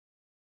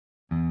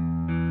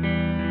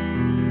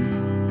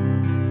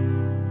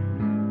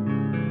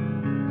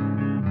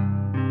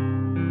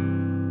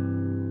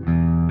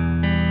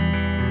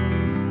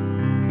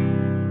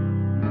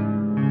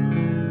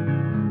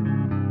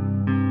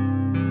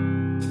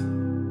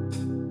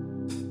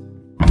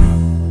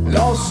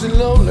so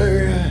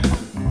lonely,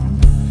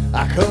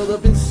 I curled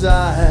up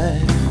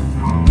inside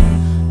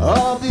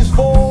of these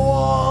four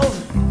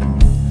walls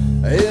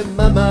in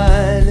my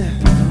mind.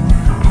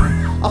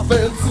 Our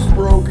fence is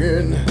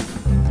broken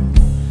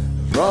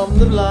from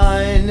the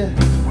blind.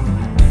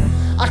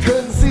 I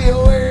couldn't see a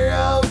way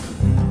out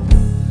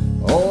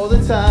all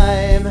the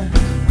time.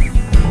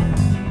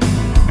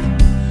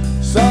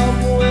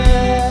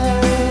 Somewhere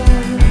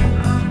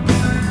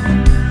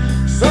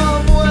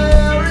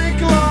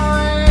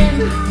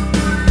inclined,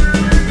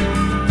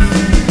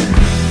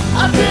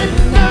 I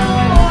didn't know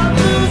I'd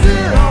lose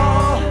it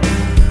all,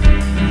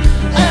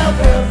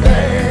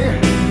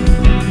 everything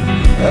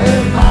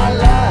in my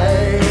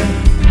life.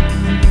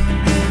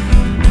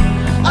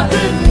 I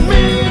didn't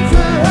mean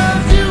to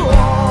hurt you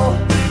all,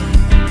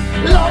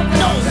 Lord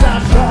knows I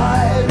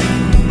tried,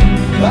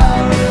 I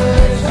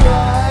really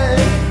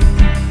tried.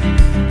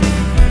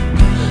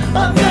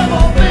 I've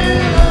never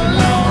been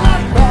alone, I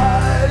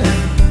cried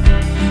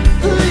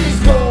through these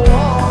cold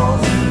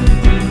walls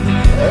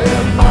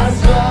in my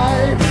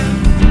sight.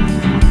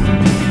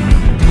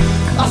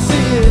 I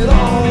see it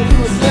all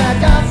through a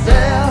snack I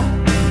stare.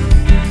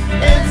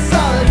 It's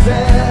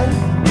solitaire,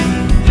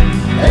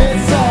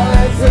 it's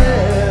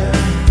solitaire,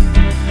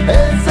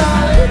 it's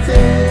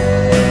solitaire,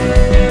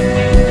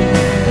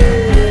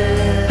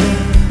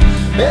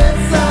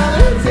 it's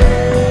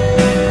solitaire.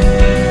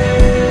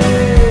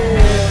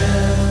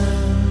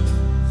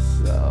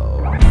 So,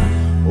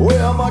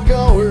 where am I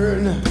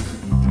going?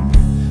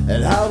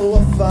 And how do I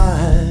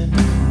find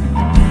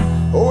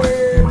a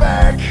way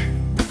back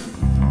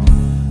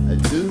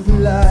to the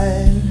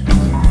light?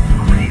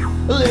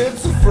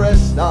 It's a fresh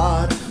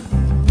start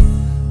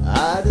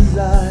I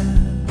desire.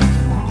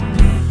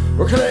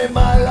 Reclaim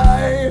my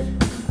life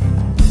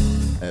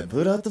and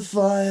put out the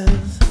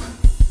fires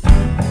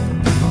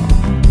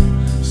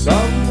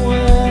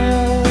somewhere.